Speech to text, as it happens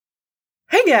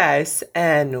guys,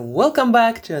 and welcome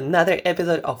back to another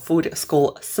episode of Food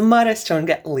School Smarter,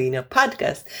 Stronger, Leaner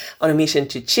podcast on a mission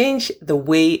to change the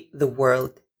way the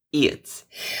world eats.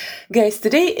 Guys,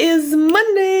 today is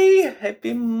Monday.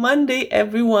 Happy Monday,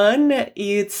 everyone.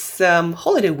 It's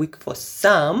holiday week for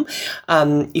some.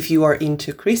 If you are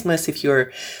into Christmas, if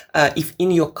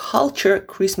in your culture,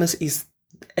 Christmas is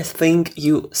a thing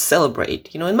you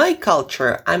celebrate. In my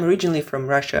culture, I'm originally from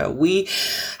Russia. We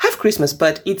have Christmas,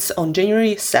 but it's on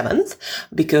January 7th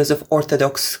because of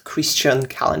Orthodox Christian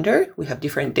calendar. We have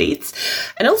different dates.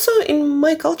 And also in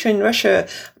my culture in Russia,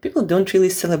 people don't really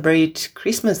celebrate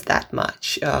Christmas that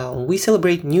much. We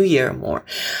celebrate New Year more.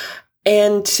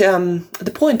 And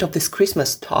the point of this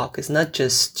Christmas talk is not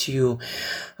just to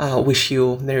wish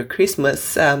you Merry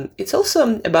Christmas. It's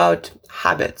also about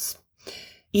habits.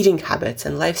 Eating habits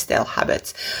and lifestyle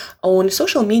habits. On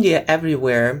social media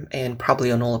everywhere, and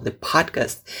probably on all of the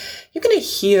podcasts, you're going to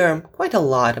hear quite a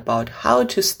lot about how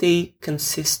to stay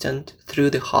consistent through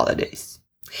the holidays.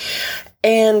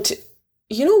 And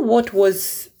you know what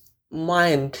was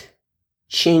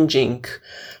mind-changing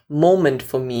moment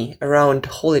for me around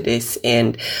holidays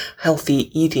and healthy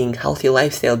eating, healthy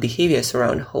lifestyle behaviors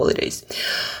around holidays?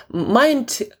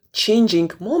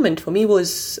 Mind-changing moment for me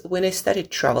was when I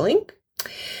started traveling.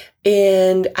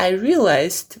 And I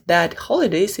realized that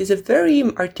holidays is a very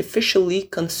artificially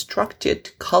constructed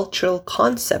cultural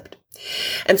concept.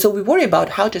 And so we worry about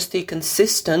how to stay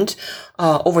consistent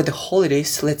over the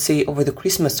holidays, let's say over the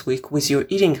Christmas week, with your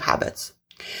eating habits.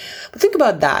 But think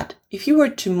about that. If you were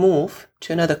to move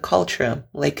to another culture,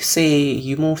 like say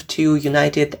you move to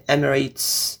United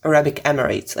Emirates, Arabic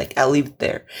Emirates, like I lived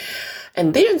there,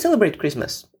 and they don't celebrate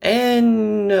Christmas.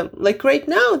 And like right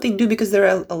now they do because there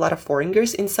are a lot of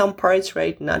foreigners in some parts,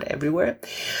 right? Not everywhere.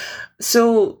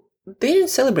 So they don't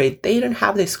celebrate. They don't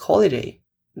have this holiday.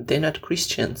 They're not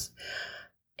Christians.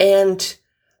 And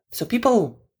so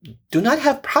people do not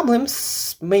have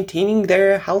problems maintaining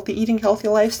their healthy eating, healthy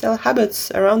lifestyle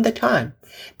habits around the time.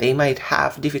 They might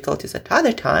have difficulties at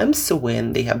other times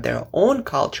when they have their own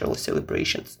cultural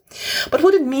celebrations. But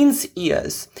what it means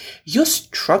is your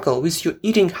struggle with your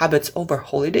eating habits over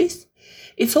holidays,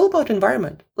 it's all about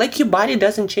environment. Like your body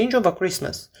doesn't change over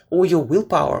Christmas, or your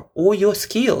willpower, or your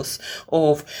skills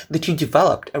that you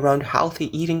developed around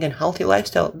healthy eating and healthy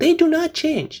lifestyle. They do not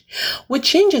change. What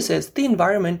changes is the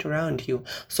environment around you,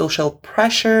 social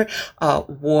pressure,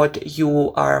 what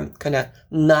you are kind of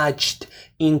nudged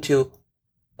into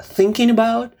thinking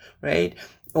about, right?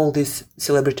 All these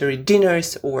celebratory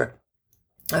dinners or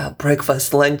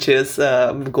breakfast, lunches,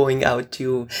 going out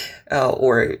to,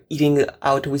 or eating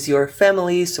out with your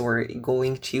families, or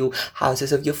going to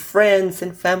houses of your friends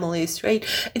and families, right?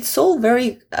 It's all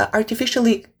very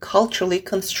artificially, culturally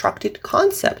constructed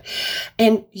concept.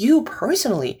 And you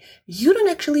personally, you don't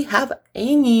actually have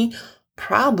any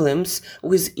problems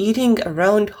with eating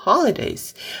around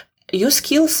holidays. Your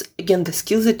skills, again, the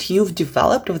skills that you've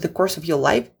developed over the course of your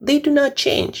life, they do not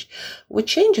change. What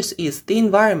changes is the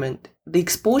environment, the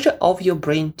exposure of your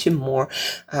brain to more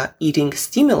eating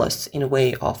stimulus in a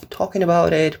way of talking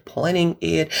about it, planning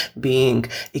it, being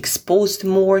exposed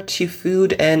more to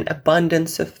food and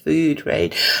abundance of food,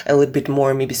 right? A little bit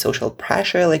more maybe social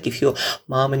pressure, like if your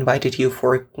mom invited you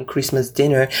for Christmas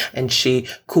dinner and she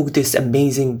cooked this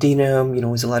amazing dinner,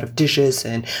 with a lot of dishes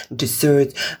and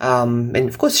desserts, and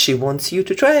of course she wants you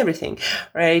to try everything,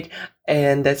 right?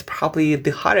 And that's probably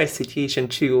the hardest situation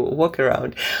to walk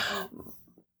around.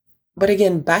 But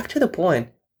again, back to the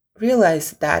point,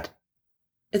 realize that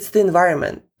it's the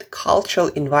environment, the cultural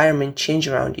environment change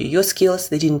around you. Your skills,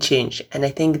 they didn't change. And I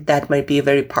think that might be a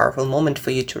very powerful moment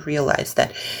for you to realize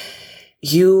that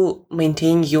you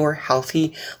maintain your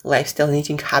healthy lifestyle and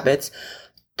eating habits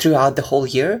throughout the whole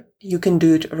year. You can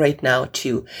do it right now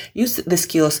too. Use the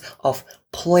skills of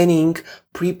planning,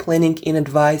 pre-planning in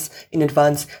advance,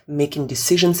 making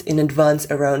decisions in advance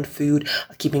around food,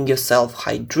 keeping yourself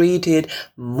hydrated,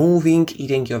 moving,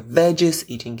 eating your veggies,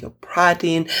 eating your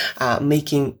protein,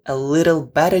 making a little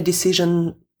better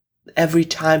decision every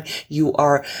time you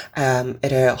are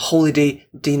at a holiday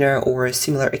dinner or a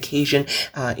similar occasion,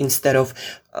 instead of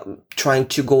trying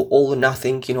to go all or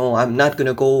nothing, I'm not going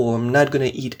to go, or I'm not going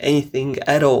to eat anything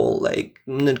at all. Like,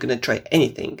 I'm not going to try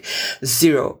anything.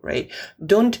 Zero, right?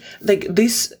 Don't, like,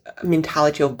 this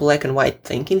mentality of black and white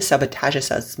thinking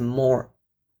sabotages us more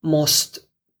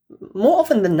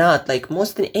often than not, like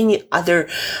most than any other,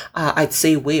 I'd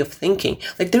say, way of thinking.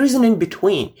 Like, there is an in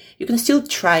between. You can still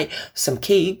try some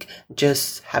cake,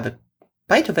 just have a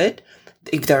bite of it.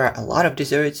 If there are a lot of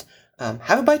desserts,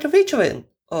 have a bite of each of it.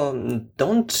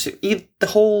 don't eat the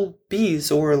whole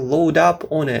piece or load up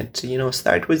on it.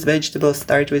 Start with vegetables,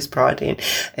 start with protein,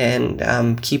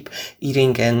 and keep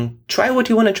eating and try what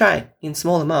you want to try in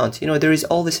small amounts. There is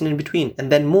always an in between,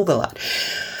 and then move a lot.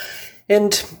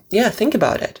 And think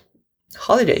about it.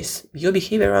 Holidays, your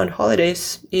behavior around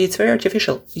holidays, it's very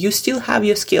artificial. You still have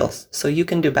your skills, so you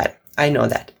can do better. I know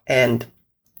that. And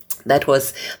that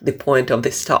was the point of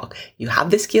this talk. You have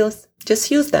the skills,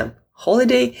 just use them.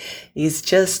 Holiday is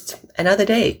just another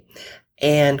day,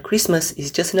 and Christmas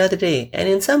is just another day. And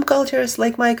in some cultures,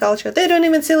 like my culture, they don't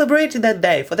even celebrate that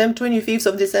day. For them, 25th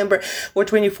of December or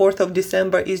 24th of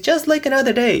December is just like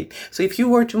another day. So if you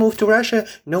were to move to Russia,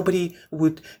 nobody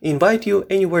would invite you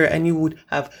anywhere, and you would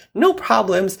have no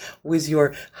problems with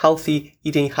your healthy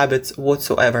eating habits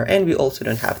whatsoever. And we also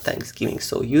don't have Thanksgiving,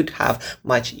 so you'd have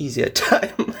much easier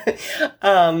time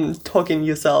talking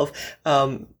yourself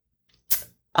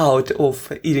out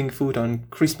of eating food on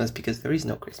Christmas, because there is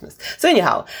no Christmas. So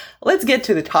anyhow, let's get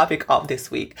to the topic of this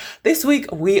week. This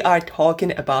week, we are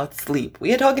talking about sleep.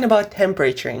 We are talking about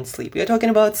temperature in sleep. We are talking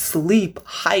about sleep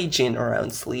hygiene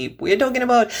around sleep. We are talking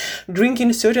about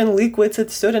drinking certain liquids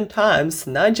at certain times,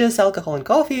 not just alcohol and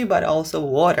coffee, but also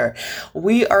water.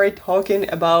 We are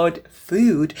talking about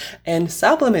food and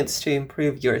supplements to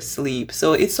improve your sleep.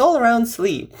 So it's all around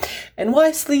sleep. And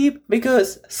why sleep?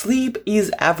 Because sleep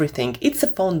is everything. It's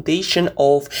a foundation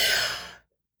of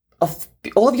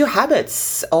all of your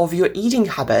habits, of your eating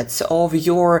habits, of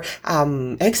your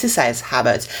exercise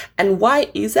habits. And why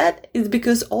is that? It's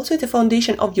because also it's a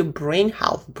foundation of your brain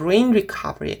health, brain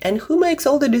recovery. And who makes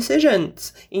all the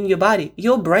decisions in your body?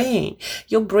 Your brain.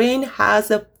 Your brain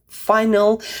has a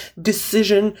final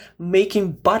decision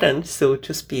making button, so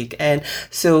to speak. And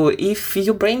so if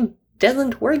your brain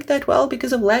doesn't work that well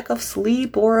because of lack of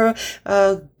sleep or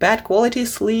bad quality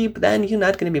sleep, then you're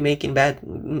not going to be making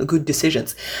good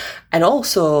decisions. And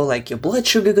also, like, your blood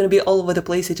sugar going to be all over the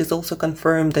place. It is also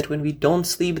confirmed that when we don't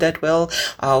sleep that well,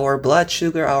 our blood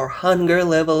sugar, our hunger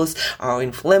levels, our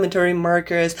inflammatory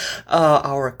markers,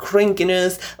 our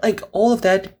crankiness, like all of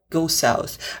that goes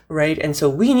south, right? And so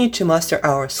we need to master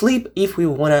our sleep if we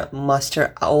want to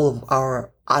master all of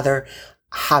our other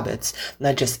habits,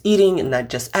 not just eating, not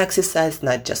just exercise,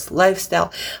 not just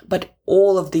lifestyle, but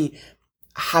all of the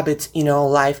habits in our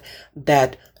life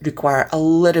that require a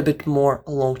little bit more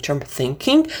long-term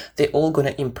thinking. They're all going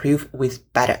to improve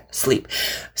with better sleep.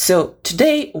 So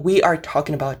today we are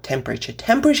talking about temperature.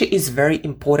 Temperature is very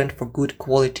important for good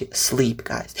quality sleep,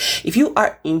 guys. If you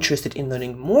are interested in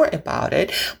learning more about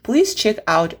it, please check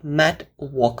out Matt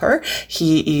Walker.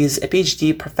 He is a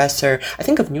PhD professor, I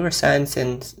think, of neuroscience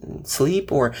and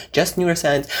sleep, or just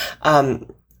neuroscience.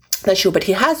 Not sure, but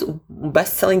he has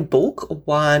best-selling book,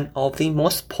 one of the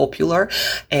most popular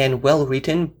and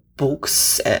well-written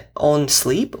books on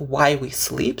sleep, Why We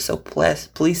Sleep. So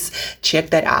please check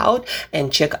that out,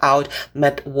 and check out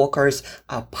Matt Walker's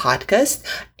podcast,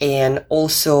 and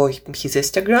also his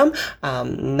Instagram.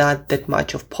 Not that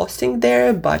much of posting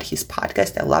there, but his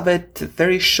podcast, I love it.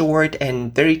 Very short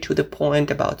and very to the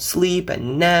point about sleep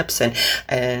and naps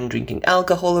and drinking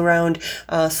alcohol around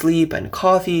sleep and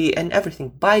coffee and everything.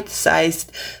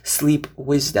 Bite-sized sleep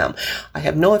wisdom. I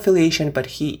have no affiliation, but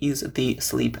he is the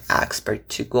sleep expert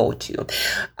to go to.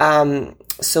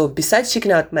 So besides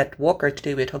checking out Matt Walker,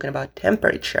 today we're talking about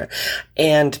temperature.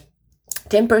 And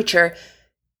temperature,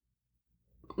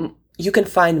 you can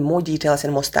find more details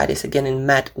and more studies again in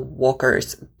Matt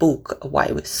Walker's book,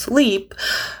 Why We Sleep.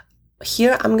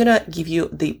 Here, I'm going to give you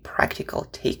the practical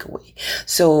takeaway.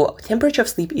 So temperature of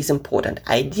sleep is important.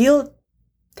 Ideal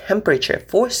temperature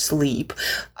for sleep,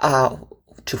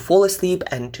 to fall asleep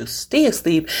and to stay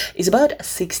asleep, is about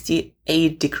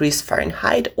 68 degrees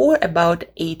Fahrenheit or about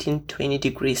 18-20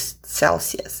 degrees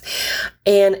Celsius.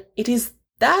 And it is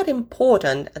that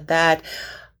important that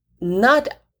not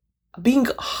being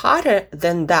hotter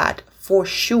than that for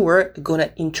sure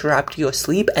gonna interrupt your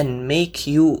sleep and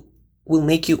will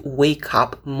make you wake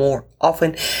up more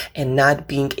often and not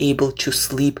being able to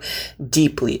sleep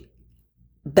deeply.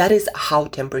 That is how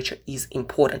temperature is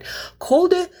important.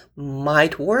 Colder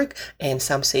might work, and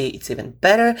some say it's even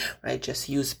better, right? Just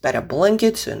use better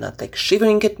blankets so you're not like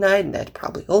shivering at night. That's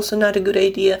probably also not a good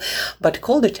idea. But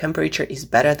colder temperature is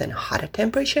better than hotter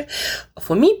temperature.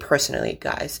 For me personally,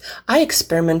 guys, I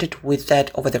experimented with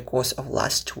that over the course of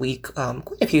last week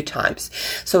quite a few times.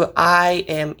 So I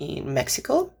am in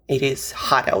Mexico. It is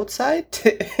hot outside.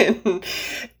 And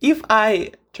if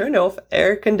I turn off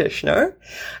air conditioner,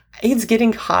 it's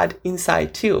getting hot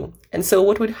inside too. And so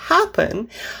what would happen,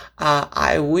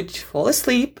 I would fall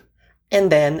asleep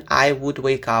and then I would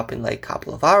wake up in like a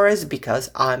couple of hours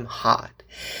because I'm hot.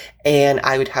 and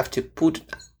I would have to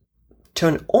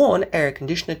turn on air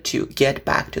conditioner to get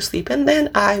back to sleep, and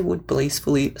then I would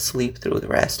blissfully sleep through the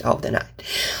rest of the night.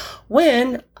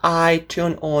 When I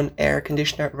turn on air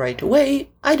conditioner right away,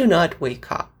 I do not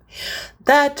wake up.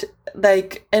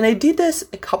 And I did this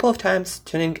a couple of times,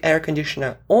 turning air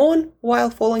conditioner on while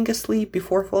falling asleep,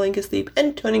 before falling asleep,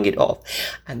 and turning it off.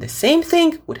 And the same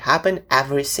thing would happen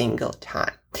every single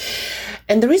time.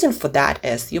 And the reason for that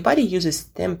is your body uses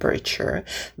temperature,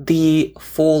 the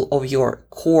fall of your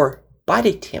core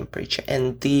body temperature,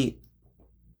 and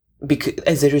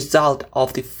as a result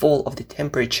of the fall of the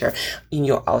temperature in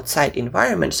your outside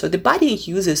environment. So the body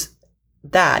uses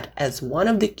that as one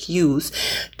of the cues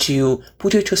to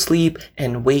put you to sleep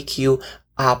and wake you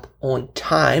up on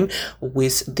time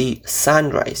with the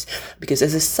sunrise. Because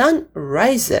as the sun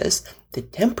rises, the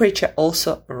temperature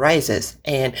also rises,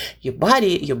 and your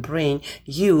body, your brain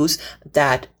use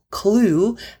that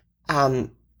clue,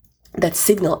 that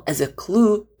signal as a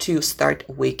clue to start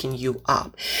waking you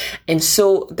up. And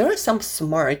so there are some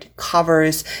smart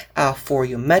covers for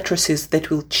your mattresses that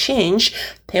will change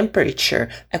temperature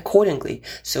accordingly.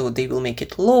 So they will make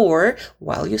it lower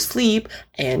while you sleep,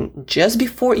 and just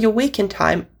before your waking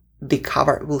time, the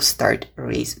cover will start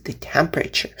raise the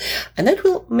temperature, and that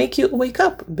will make you wake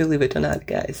up, believe it or not,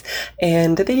 guys.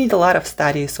 And they did a lot of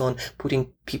studies on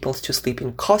putting people to sleep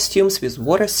in costumes with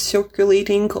water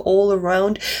circulating all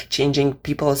around, changing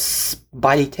people's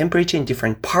body temperature in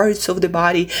different parts of the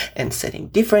body and setting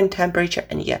different temperature.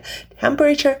 And yeah,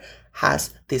 temperature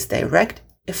has this direct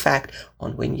effect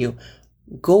on when you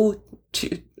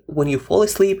fall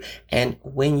asleep and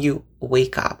when you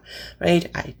wake up, right?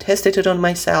 I tested it on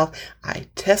myself. I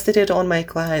tested it on my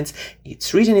clients.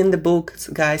 It's written in the books,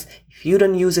 guys. If you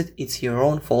don't use it, it's your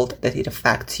own fault that it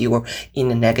affects you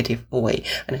in a negative way.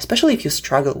 And especially if you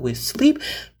struggle with sleep,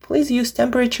 please use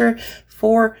temperature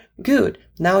for good.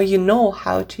 Now you know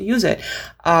how to use it.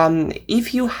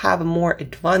 If you have a more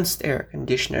advanced air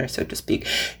conditioner, so to speak,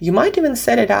 you might even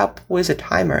set it up with a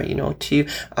timer, to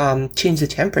change the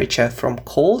temperature from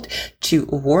cold to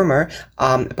warmer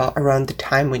about around the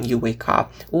time when you wake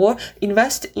up, or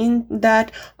invest in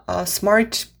that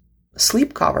smart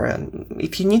sleep cover.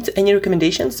 If you need any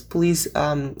recommendations, please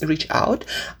reach out.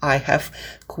 I have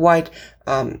quite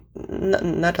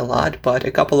not a lot, but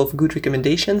a couple of good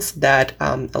recommendations that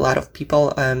a lot of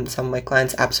people, some of my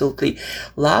clients absolutely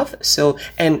love. So,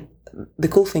 and the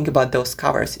cool thing about those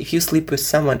covers, if you sleep with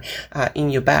someone in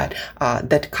your bed,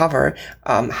 that cover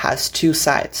has two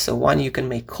sides. So one you can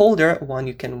make colder, one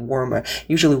you can warmer.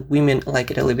 Usually women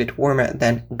like it a little bit warmer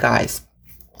than guys.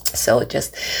 So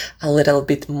just a little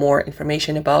bit more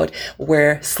information about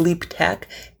where sleep tech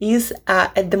is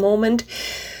at the moment.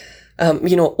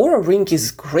 Oura Ring is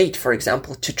great, for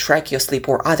example, to track your sleep,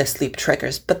 or other sleep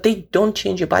trackers, but they don't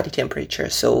change your body temperature.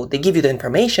 So they give you the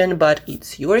information, but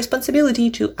it's your responsibility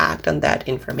to act on that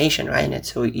information, right? And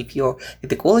so if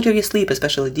the quality of your sleep,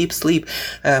 especially deep sleep,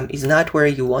 is not where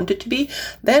you want it to be,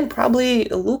 then probably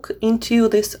look into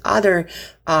this other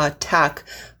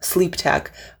sleep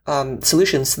tech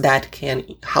solutions that can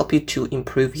help you to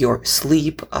improve your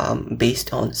sleep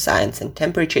based on science. And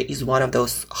temperature is one of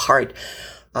those hard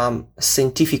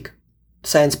scientific,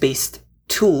 science-based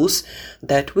tools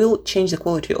that will change the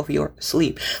quality of your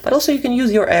sleep. But also you can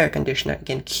use your air conditioner.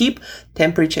 Again, keep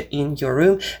temperature in your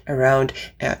room around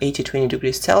 80-20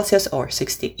 degrees Celsius or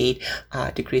 68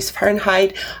 degrees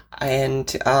Fahrenheit. And,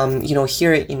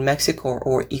 here in Mexico,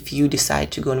 or if you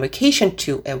decide to go on vacation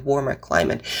to a warmer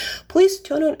climate, please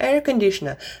turn on air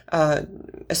conditioner,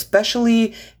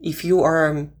 especially if you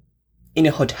are in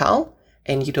a hotel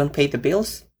and you don't pay the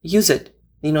bills, use it.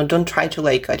 Don't try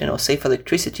to save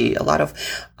electricity. A lot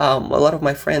of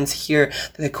my friends here,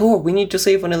 they're like, oh, we need to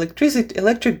save on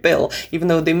electric bill, even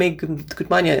though they make good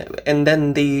money, and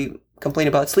then they complain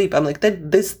about sleep. I'm like,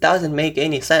 this doesn't make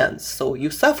any sense. So you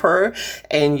suffer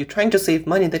and you're trying to save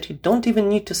money that you don't even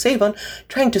need to save on,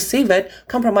 trying to save it,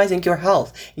 compromising your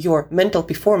health, your mental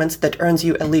performance that earns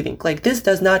you a living. This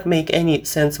does not make any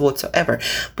sense whatsoever.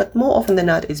 But more often than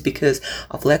not, it's because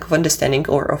of lack of understanding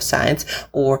or of science,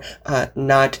 or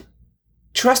not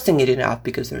trusting it enough,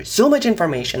 because there is so much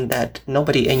information that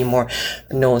nobody anymore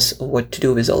knows what to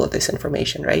do with all of this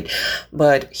information, right?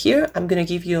 But here I'm going to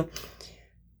give you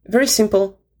very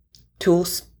simple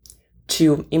tools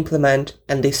to implement,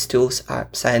 and these tools are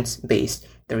science-based.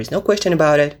 There is no question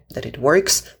about it that it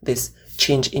works. This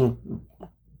change in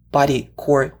body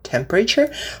core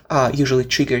temperature, usually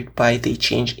triggered by the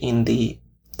change in the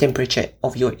temperature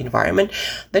of your environment,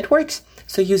 that works.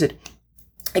 So use it.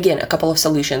 Again, a couple of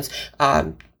solutions.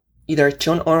 either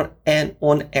turn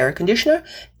on air conditioner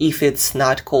if it's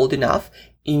not cold enough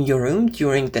in your room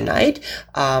during the night.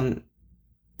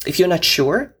 If you're not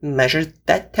sure, measure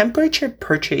that temperature,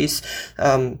 purchase,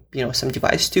 some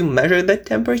device to measure that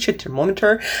temperature,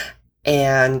 thermometer.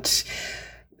 And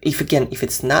if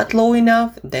it's not low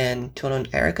enough, then turn on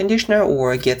air conditioner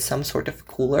or get some sort of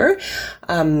cooler.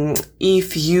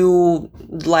 If you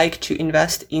like to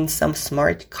invest in some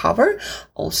smart cover,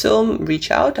 also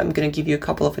reach out. I'm going to give you a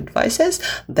couple of advices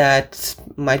that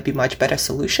might be much better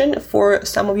solution for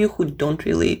some of you who don't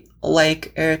really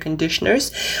like air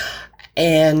conditioners.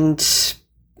 And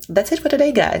that's it for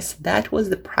today, guys. That was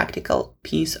the practical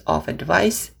piece of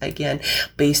advice, again,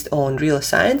 based on real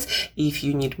science. If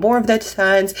you need more of that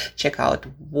science, check out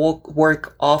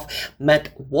work of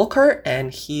Matt Walker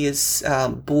and his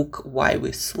book, Why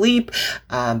We Sleep,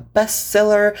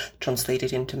 bestseller,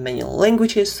 translated into many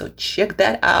languages. So check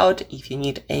that out. If you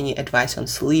need any advice on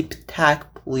sleep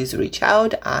tech, please reach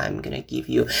out. I'm going to give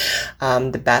you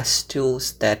the best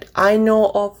tools that I know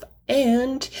of,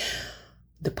 and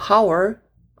the power,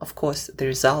 of course, the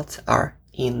results are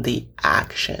in the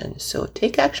action. So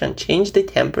take action, change the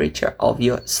temperature of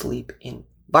your sleep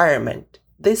environment.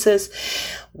 This is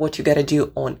what you got to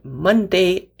do on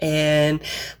Monday. And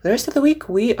the rest of the week,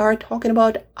 we are talking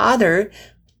about other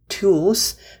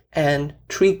tools and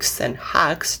tricks and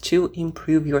hacks to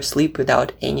improve your sleep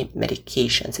without any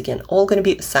medications. Again, all going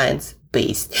to be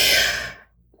science-based.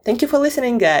 Thank you for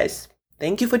listening, guys.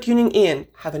 Thank you for tuning in.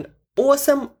 Have an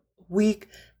awesome week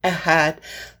ahead.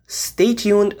 Stay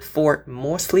tuned for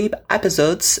more sleep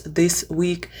episodes this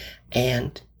week.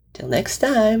 And till next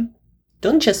time,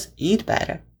 don't just eat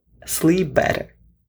better, sleep better.